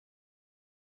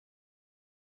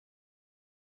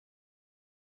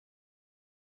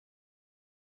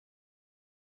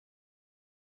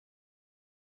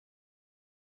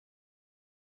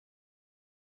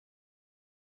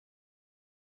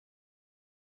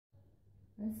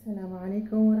Assalamu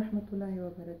alaikum wa rahmatullahi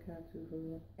wa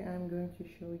barakatuhu. I'm going to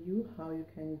show you how you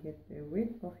can get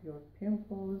rid of your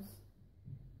pimples,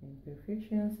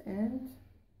 imperfections and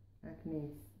acne.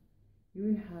 You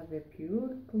will have a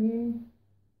pure, clean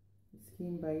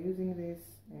skin by using this,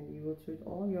 and you will treat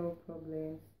all your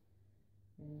problems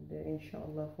and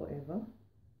inshallah forever.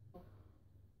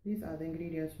 These are the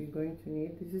ingredients you're going to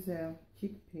need. This is a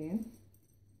chickpea.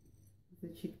 The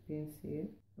chickpea seed.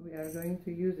 We are going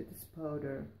to use it as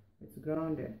powder. It's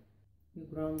grounded. You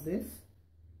ground this.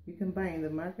 You can buy in the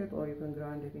market or you can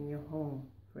ground it in your home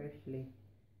freshly.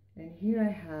 And here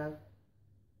I have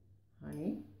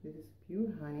honey. This is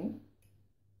pure honey.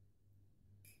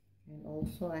 And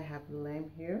also I have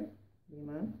lime here,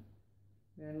 lemon.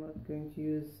 We are not going to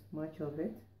use much of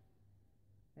it.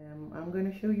 I'm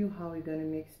going to show you how we're going to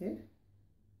mix it.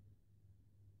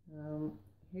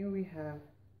 Here we have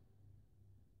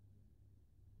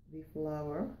the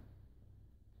flour.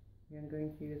 We are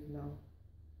going to use now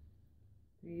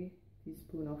 3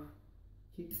 teaspoons of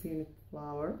chickpea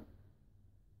flour,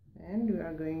 and we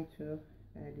are going to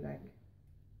add like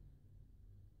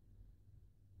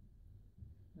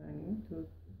honey,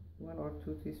 1 or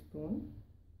 2 teaspoons.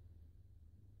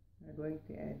 We are going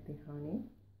to add the honey,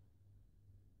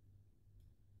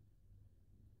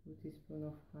 2 teaspoons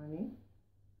of honey,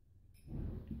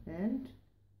 and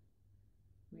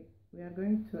we are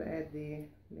going to add the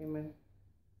lemon,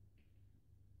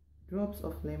 drops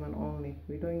of lemon only.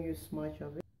 We don't use much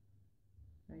of it.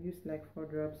 I used like 4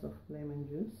 drops of lemon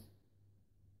juice.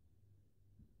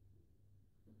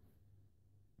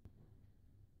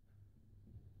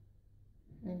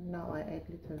 And now I add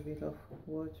little bit of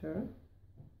water.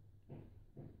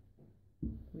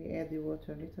 We add the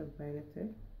water little by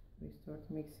little. We start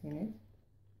mixing it.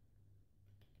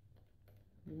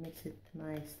 We mix it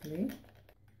nicely.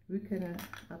 We can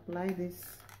apply this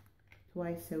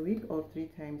twice a week or 3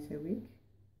 times a week.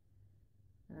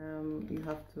 You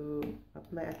have to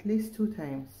apply at least 2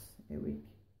 times a week.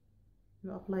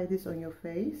 You apply this on your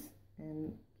face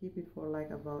and keep it for like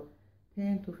about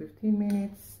 10 to 15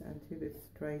 minutes until it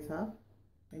dries up,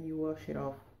 and you wash it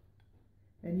off.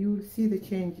 And you will see the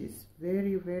changes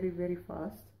very, very, very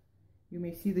fast. You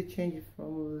may see the changes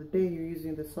from the day you're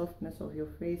using the softness of your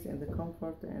face and the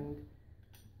comfort and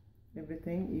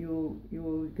everything. You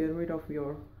will get rid of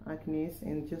your acne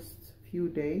in just few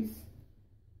days.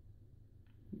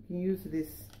 You can use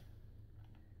this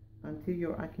until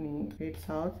your acne fades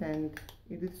out, and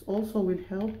it is also will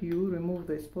help you remove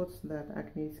the spots that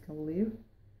acne can leave.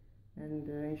 And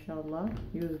inshallah,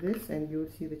 use this and you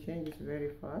will see the changes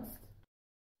very fast.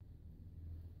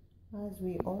 As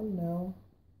we all know,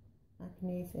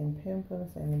 acne and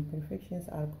pimples and imperfections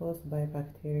are caused by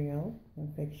bacterial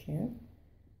infection.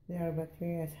 There are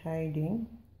bacteria hiding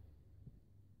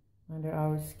under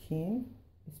our skin,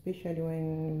 especially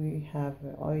when we have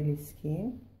oily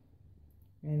skin,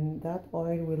 and that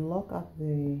oil will lock up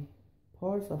the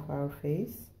pores of our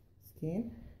face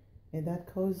skin, and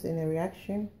that causes in a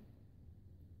reaction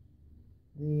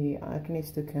the acne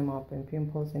to come up and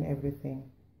pimples and everything.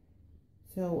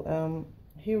 So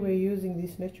here we're using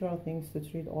these natural things to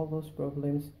treat all those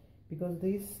problems, because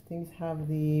these things have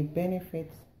the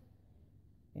benefits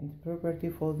and property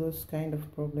for those kind of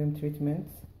problem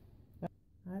treatments.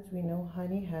 As we know,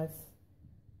 honey has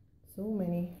so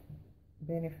many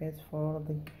benefits for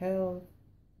the health,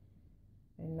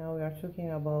 and now we are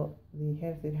talking about the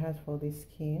health it has for the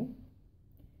skin.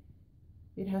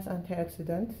 It has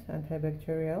antioxidants,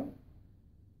 antibacterial,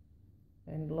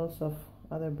 and lots of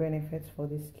other benefits for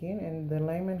the skin. And the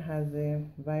lemon has a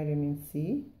vitamin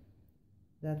C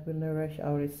that will nourish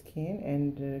our skin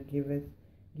and give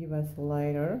us a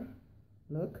lighter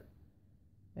look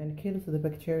and kills the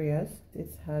bacteria. It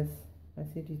has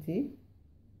acidity.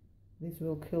 This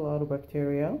will kill all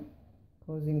bacteria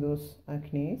causing those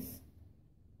acne.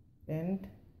 And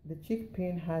the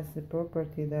chickpea has the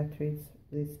property that treats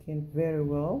the skin very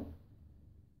well,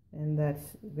 and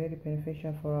that's very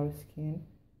beneficial for our skin.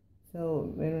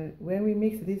 So when we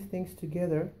mix these things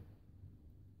together,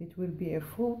 it will be a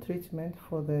full treatment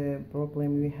for the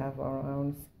problem we have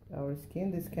around our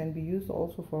skin. This can be used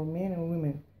also for men and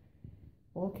women.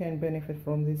 All can benefit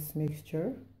from this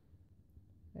mixture.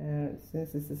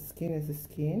 Since it's skin is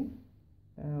skin,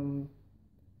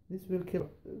 this will kill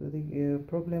the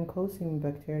problem causing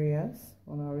bacteria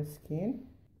on our skin,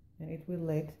 and it will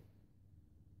let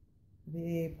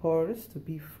the pores to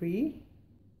be free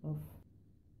of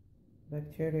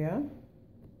bacteria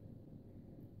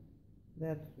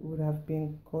that would have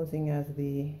been causing us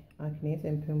the acne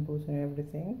and pimples and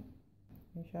everything.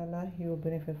 Inshallah, you will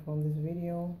benefit from this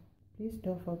video. Please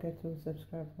don't forget to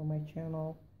subscribe for my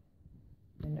channel,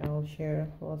 and I'll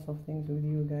share lots of things with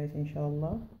you guys,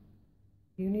 inshallah.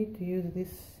 You need to use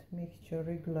this mixture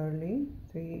regularly,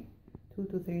 2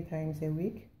 to 3 times a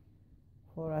week,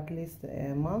 for at least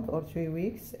a month or 3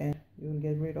 weeks, and you will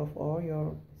get rid of all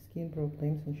your skin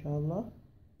problems, inshallah.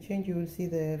 Change you will see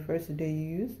the first day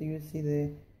you will see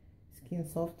the skin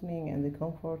softening and the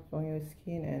comfort on your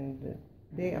skin, and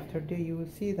day after day you will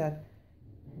see that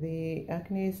the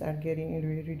acne are getting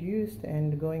reduced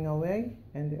and going away,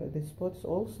 and the spots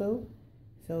also.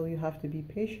 So you have to be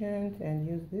patient and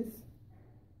use this.